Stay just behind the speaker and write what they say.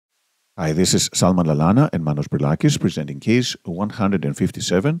Hi, this is Salman Lalana and Manos Brilakis presenting case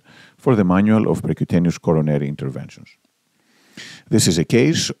 157 for the Manual of Percutaneous Coronary Interventions. This is a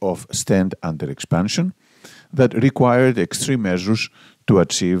case of stent under-expansion that required extreme measures to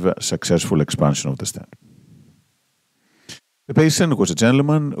achieve successful expansion of the stent. The patient was a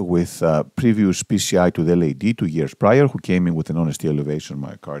gentleman with previous PCI to the LAD 2 years prior who came in with an honesty elevation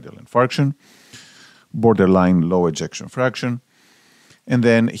myocardial infarction, borderline low ejection fraction, and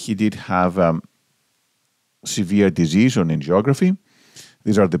then he did have severe disease on angiography.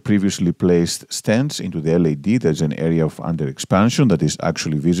 These are the previously placed stents into the LAD. There's an area of under-expansion that is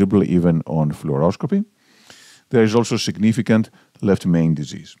actually visible even on fluoroscopy. There is also significant left main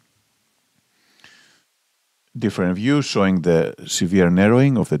disease. Different views showing the severe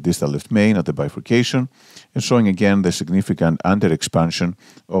narrowing of the distal left main at the bifurcation and showing again the significant under-expansion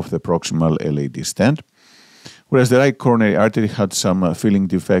of the proximal LAD stent, whereas the right coronary artery had some filling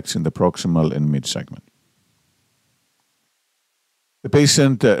defects in the proximal and mid-segment. The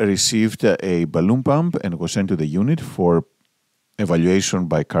patient received a balloon pump and was sent to the unit for evaluation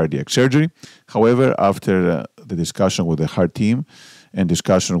by cardiac surgery. However, after the discussion with the heart team and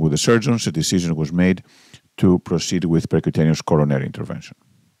discussion with the surgeons, a decision was made to proceed with percutaneous coronary intervention.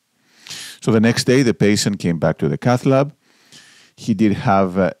 So the next day, the patient came back to the cath lab. He did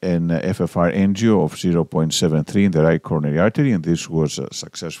have an FFR angio of 0.73 in the right coronary artery, and this was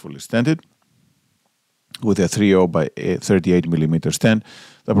successfully stented with a 3.0 by 38 millimeter stent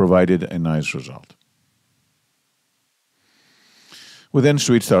that provided a nice result. We then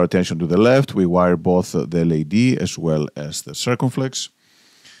switched our attention to the left. We wired both the LAD as well as the circumflex,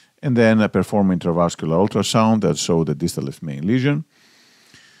 and then performed intravascular ultrasound that showed the distal left main lesion.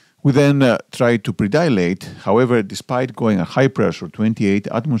 We then tried to predilate. However, despite going at high pressure, 28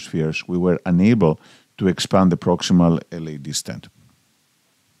 atmospheres, we were unable to expand the proximal LAD stent.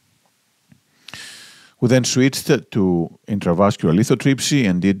 We then switched to intravascular lithotripsy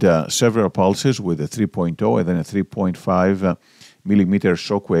and did several pulses with a 3.0 and then a 3.5 millimeter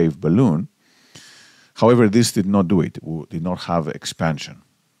shockwave balloon. However, this did not do it. We did not have expansion.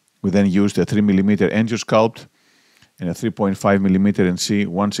 We then used a 3 millimeter Angiosculpt and a 3.5 millimeter NC.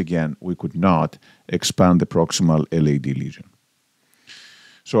 Once again, we could not expand the proximal LAD lesion.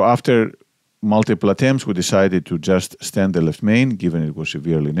 So after multiple attempts, we decided to just stent the left main, given it was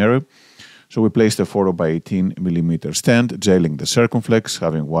severely narrow. So we placed a 4 by 18 millimeter stent, jailing the circumflex,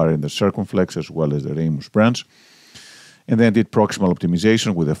 having wire in the circumflex as well as the ramus branch, and then did proximal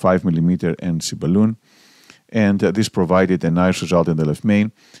optimization with a 5 millimeter NC balloon. And this provided a nice result in the left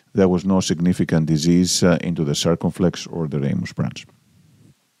main. There was no significant disease into the circumflex or the ramus branch.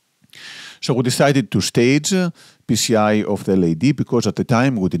 So we decided to stage PCI of the LAD because at the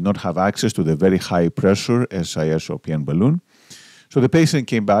time we did not have access to the very high pressure SIS-OPN balloon. So the patient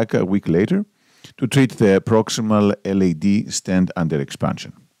came back a week later to treat the proximal LAD stent under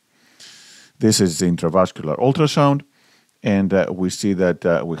expansion. This is the intravascular ultrasound. And we see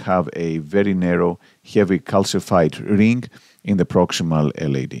that we have a very narrow, heavy calcified ring in the proximal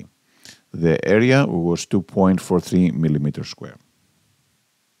LAD. The area was 2.43 millimeters square.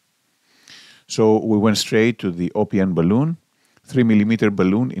 So we went straight to the OPN balloon, 3 millimeter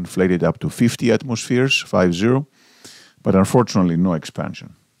balloon inflated up to 50 atmospheres, 50, but unfortunately no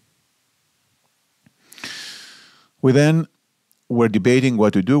expansion. We then were debating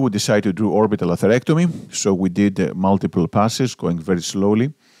what to do. We decided to do orbital atherectomy. So we did multiple passes going very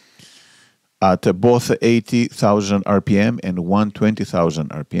slowly at both 80,000 RPM and 120,000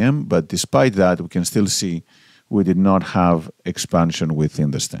 RPM. But despite that, we can still see we did not have expansion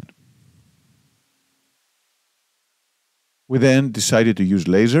within the stent. We then decided to use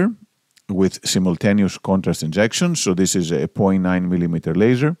laser with simultaneous contrast injection. So this is a 0.9 millimeter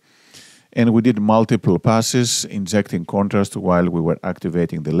laser. And we did multiple passes injecting contrast while we were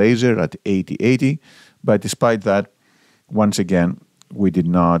activating the laser at 80-80. But despite that, once again, we did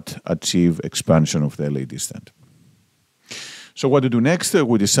not achieve expansion of the LAD stent. So what to do next?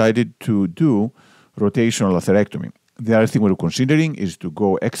 We decided to do rotational atherectomy. The other thing we were considering is to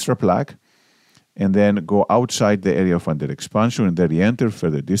go extra plaque and then go outside the area of under-expansion and then re-enter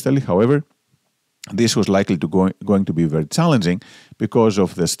further distally. However, this was likely to going to be very challenging because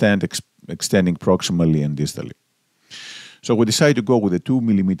of the stent extending proximally and distally. So we decided to go with a 2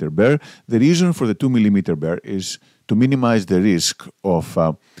 millimeter burr. The reason for the 2 millimeter burr is to minimize the risk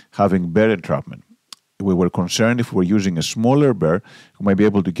of having burr entrapment. We were concerned if we were using a smaller burr, we might be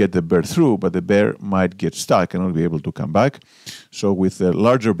able to get the burr through, but the burr might get stuck and not be able to come back. So with the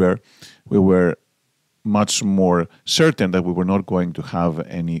larger burr, we were much more certain that we were not going to have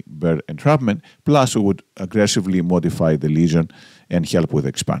any burr entrapment, plus we would aggressively modify the lesion and help with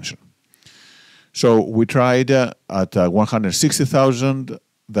expansion. So we tried at 160,000.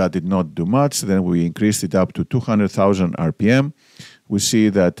 That did not do much. Then we increased it up to 200,000 RPM. We see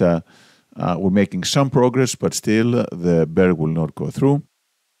that we're making some progress, but still the burr will not go through.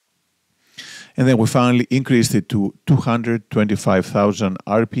 And then we finally increased it to 225,000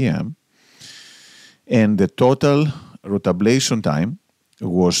 RPM. And the total rotablation time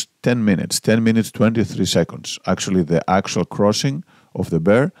was 10 minutes, 23 seconds. Actually, the actual crossing of the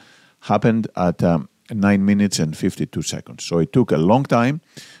burr happened at 9 minutes and 52 seconds. So it took a long time.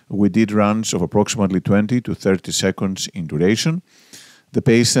 We did runs of approximately 20 to 30 seconds in duration. The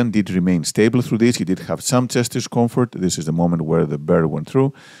patient did remain stable through this. He did have some chest discomfort. This is the moment where the burr went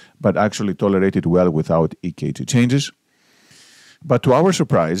through, but actually tolerated well without EKG changes. But to our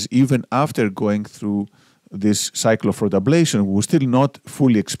surprise, even after going through this cycle of rotablation, we were still not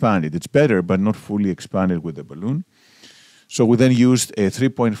fully expanded. It's better, but not fully expanded with the balloon. So we then used a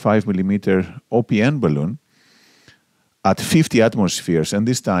 3.5 millimeter OPN balloon at 50 atmospheres, and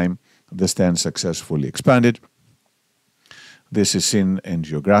this time the stent successfully expanded. This is seen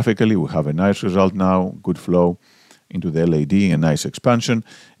angiographically. We have a nice result now, good flow into the LAD, a nice expansion,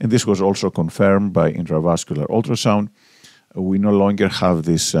 and this was also confirmed by intravascular ultrasound. We no longer have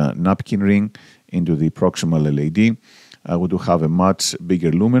this napkin ring into the proximal LAD. We do have a much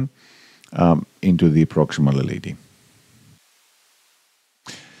bigger lumen into the proximal LAD.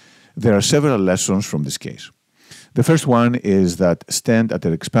 There are several lessons from this case. The first one is that stent at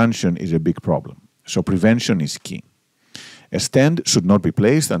expansion is a big problem, so prevention is key. A stent should not be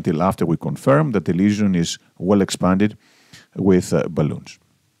placed until after we confirm that the lesion is well expanded with balloons.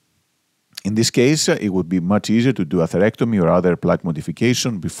 In this case, it would be much easier to do atherectomy or other plaque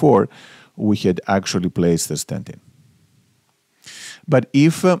modification before we had actually placed the stent in. But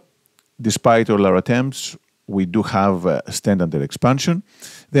if, despite all our attempts, we do have a stent under expansion,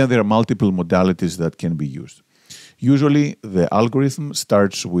 then there are multiple modalities that can be used. Usually, the algorithm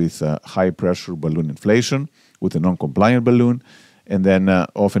starts with high-pressure balloon inflation with a non-compliant balloon, and then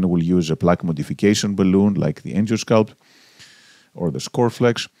often we'll use a plaque modification balloon like the Angiosculpt or the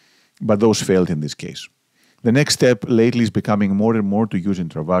Scoreflex, but those failed in this case. The next step lately is becoming more and more to use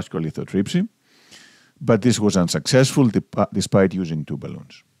intravascular lithotripsy, but this was unsuccessful despite using two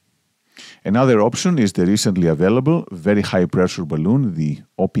balloons. Another option is the recently available very high-pressure balloon, the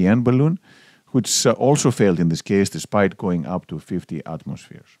OPN balloon, which also failed in this case despite going up to 50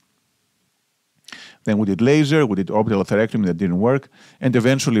 atmospheres. Then we did laser, we did orbital atherectomy that didn't work, and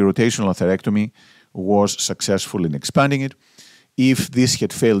eventually rotational atherectomy was successful in expanding it. If this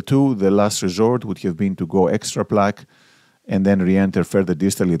had failed too, the last resort would have been to go extra plaque and then re-enter further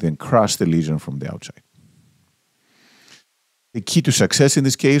distally, then crush the lesion from the outside. The key to success in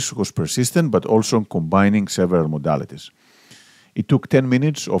this case was persistent, but also combining several modalities. It took 10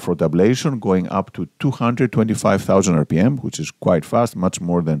 minutes of rotablation going up to 225,000 RPM, which is quite fast, much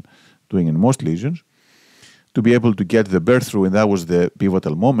more than doing in most lesions, to be able to get the burr through, and that was the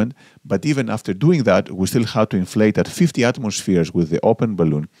pivotal moment. But even after doing that, we still had to inflate at 50 atmospheres with the open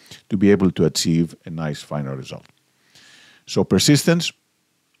balloon to be able to achieve a nice final result. So persistence,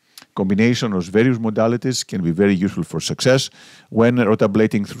 combination of various modalities can be very useful for success. When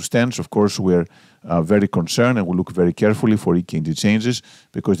rotablating through stents, of course, we're very concerned and we look very carefully for EKG changes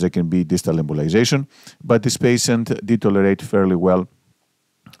because there can be distal embolization. But this patient did tolerate fairly well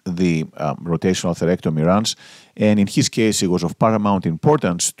the rotational atherectomy runs, and in his case, it was of paramount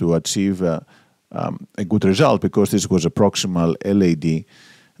importance to achieve a good result because this was a proximal LAD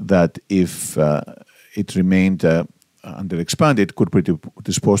that, if it remained underexpanded, could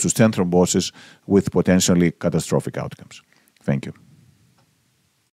predispose to stent thrombosis with potentially catastrophic outcomes. Thank you.